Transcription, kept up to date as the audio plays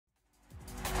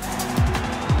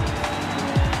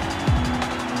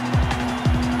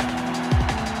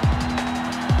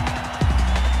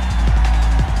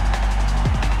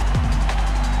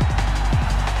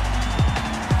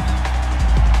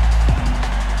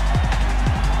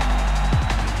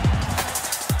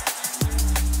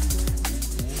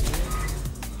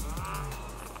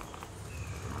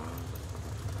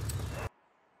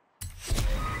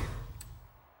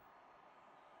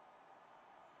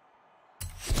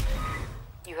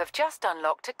you have just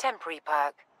unlocked a temporary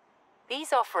perk.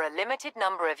 These offer a limited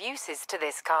number of uses to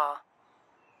this car.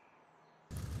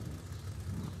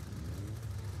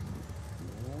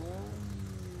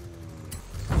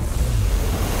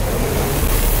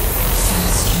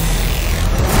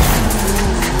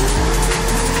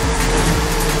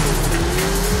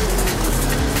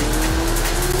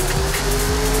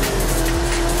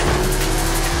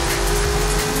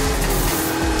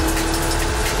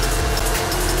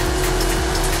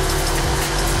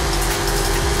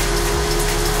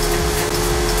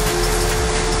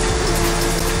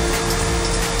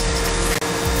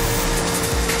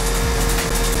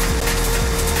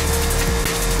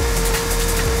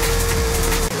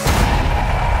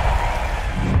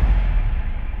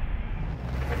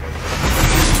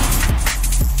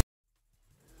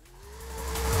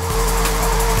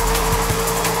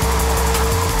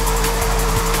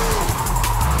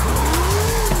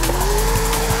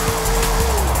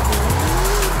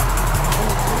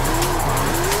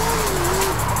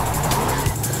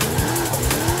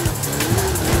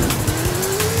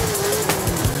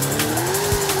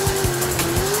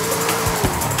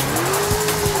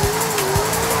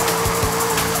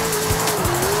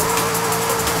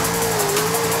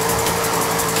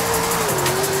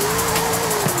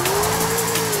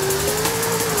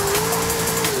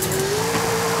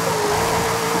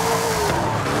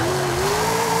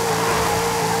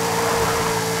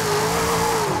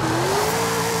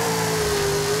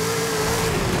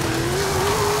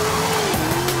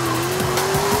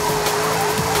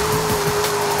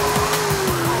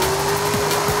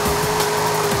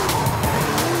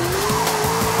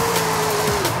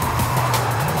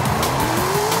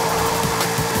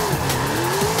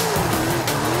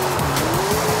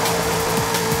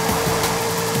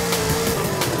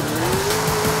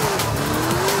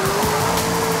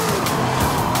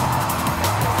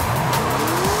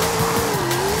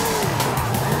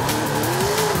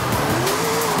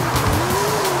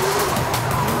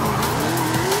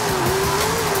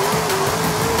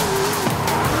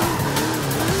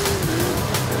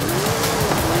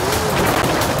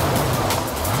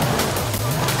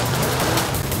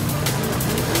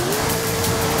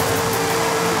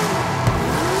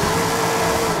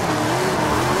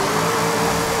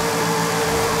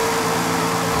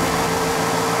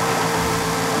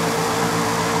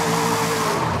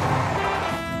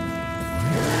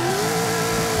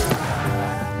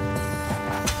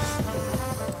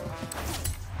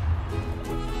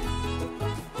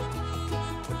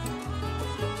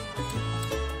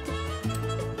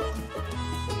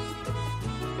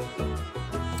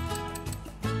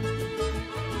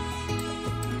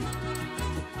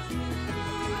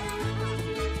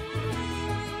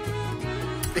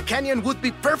 The canyon would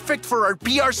be perfect for our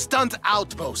PR stunt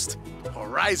outpost.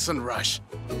 Horizon Rush.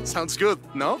 Sounds good,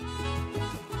 no?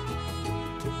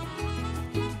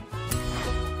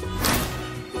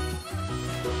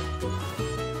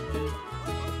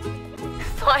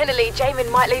 Finally,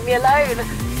 Jamin might leave me alone.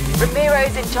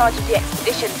 Ramiro's in charge of the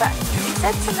expedition, but he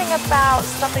said something about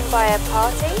stopping by a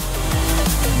party.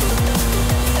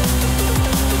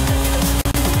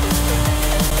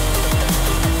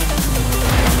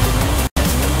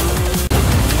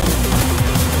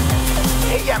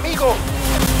 Hey, amigo!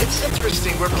 It's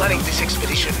interesting we're planning this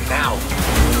expedition now.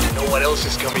 You know what else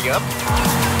is coming up?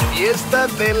 Fiesta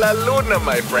de la Luna,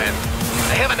 my friend.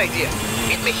 I have an idea.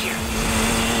 Meet me here.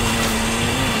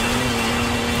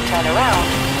 Turn around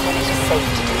when it is safe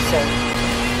to do so.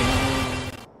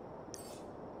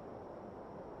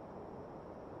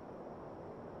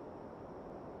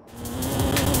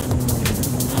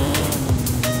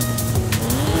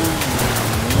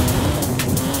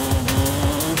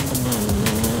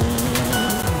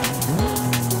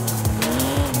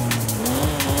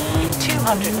 In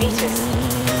 200 meters,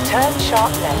 turn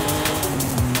sharp left.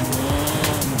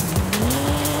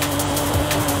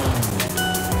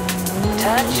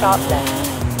 Turn sharp left.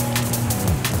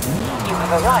 You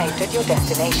have arrived at your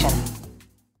destination.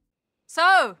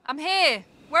 So, I'm here.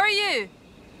 Where are you?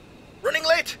 Running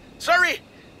late. Sorry.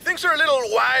 Things are a little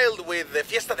wild with the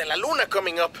Fiesta de la Luna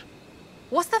coming up.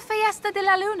 What's the Fiesta de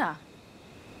la Luna?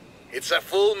 It's a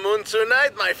full moon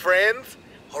tonight, my friend.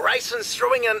 Horizon's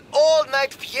throwing an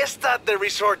all-night fiesta at the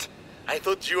resort. I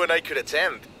thought you and I could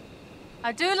attend.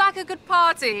 I do like a good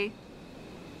party.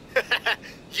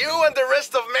 You and the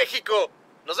rest of Mexico.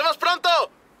 Nos vemos pronto.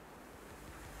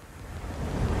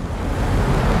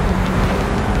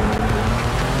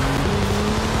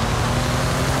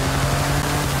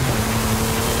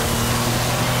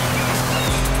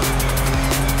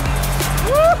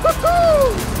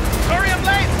 Woohoo! Sorry I'm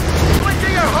late. It's like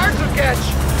your heart to catch.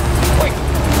 Wait,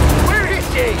 where is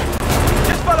Jay?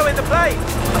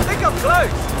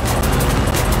 close!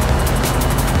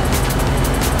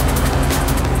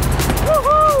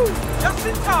 Woohoo! Just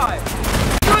in time!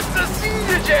 Good to see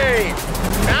you, Jay!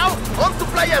 Now, on to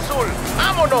Playa Azul.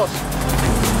 Vámonos!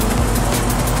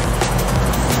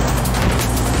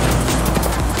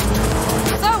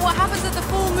 So, what happens at the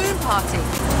full moon party?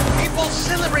 People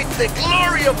celebrate the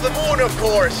glory of the moon, of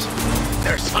course.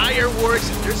 There's fireworks,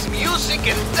 there's music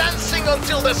and dancing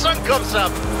until the sun comes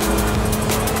up.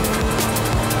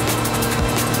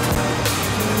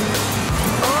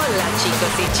 Hola,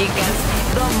 chicos y chicas.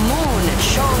 The moon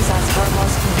shows us her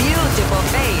most beautiful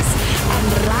face, and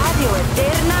Radio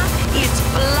Eterna is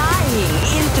flying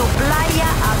into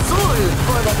Playa Azul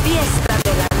for the Fiesta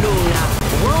de la Luna.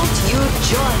 Won't you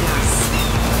join us?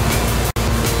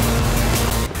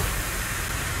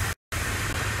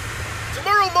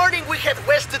 Tomorrow morning we head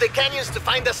west to the canyons to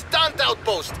find a stunt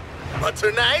outpost. But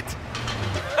tonight,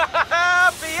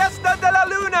 Fiesta de la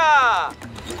Luna!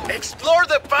 explore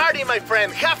the party, my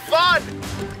friend. Have fun!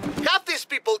 Half these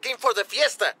people came for the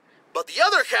fiesta, but the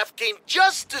other half came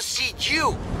just to see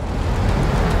you.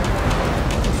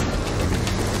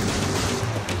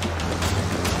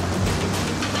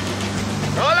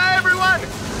 Hola, everyone!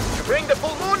 You bring the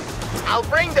full moon, I'll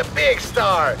bring the big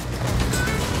star.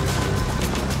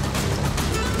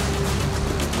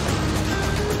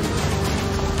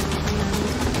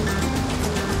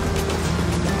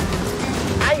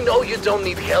 I know you don't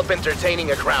need help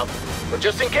entertaining a crowd, but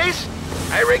just in case,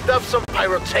 I rigged up some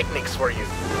pyrotechnics for you.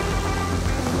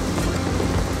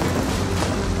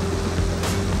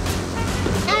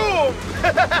 Boom!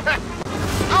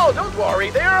 Oh, don't worry,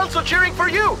 they are also cheering for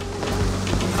you.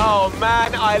 Oh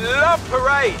man, I love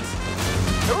parades!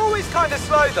 They're always kind of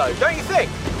slow though, don't you think?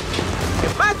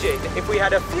 Imagine if we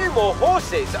had a few more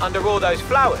horses under all those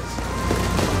flowers.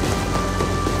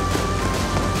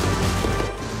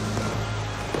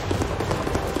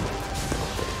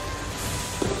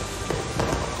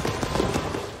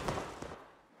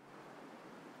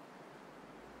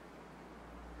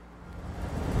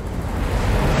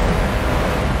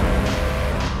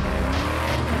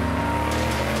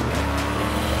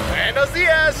 Buenos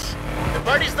dias! The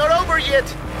party's not over yet.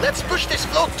 Let's push this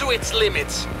float to its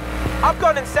limits. I've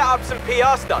gone and set up some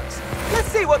PR stunts. Let's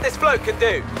see what this float can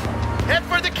do. Head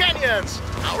for the canyons.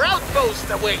 Our outpost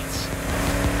awaits.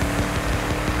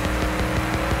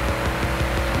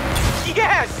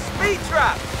 Yes! Speed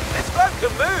trap! This float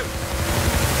can move!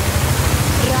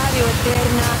 Radio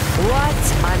Eterna, what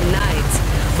a night!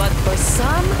 But for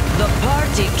some, the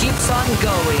party keeps on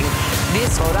going.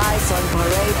 This Horizon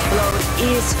parade float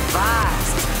is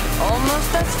fast.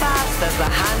 Almost as fast as the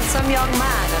handsome young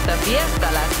man at the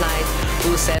fiesta last night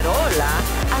who said hola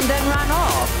and then ran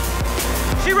off.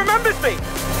 She remembers me!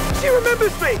 She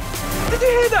remembers me! Did you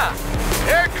hear that?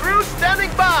 Air crew standing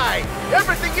by.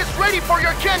 Everything is ready for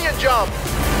your canyon jump.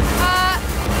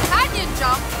 Canyon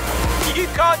jump? You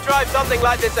can't drive something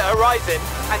like this at Horizon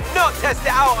and not test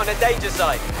it out on a danger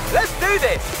site. Let's do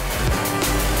this!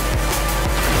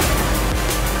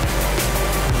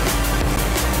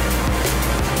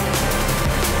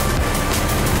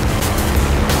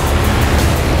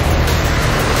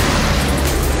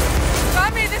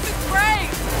 Sammy, this is great!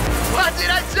 What did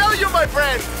I tell you, my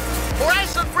friend?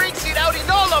 Horizon brings it out in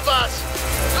all of us.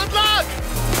 Good luck!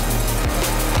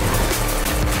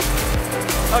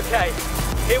 Okay,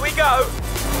 here we go.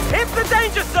 Hit the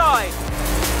danger sign!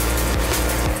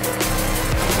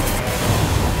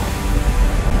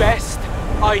 Best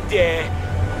idea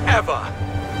ever.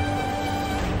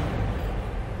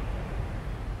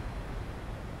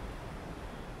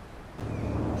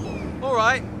 All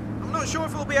right, I'm not sure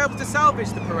if we'll be able to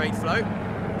salvage the parade float.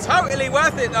 Totally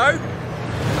worth it though.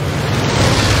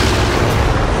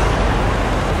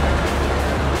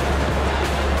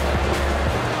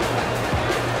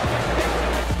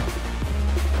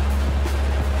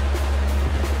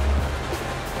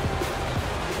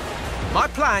 My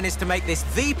plan is to make this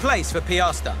the place for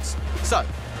PR stunts. So,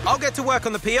 I'll get to work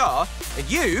on the PR,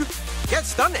 and you get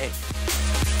stunting.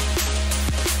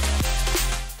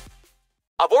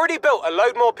 I've already built a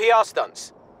load more PR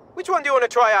stunts. Which one do you want to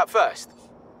try out first?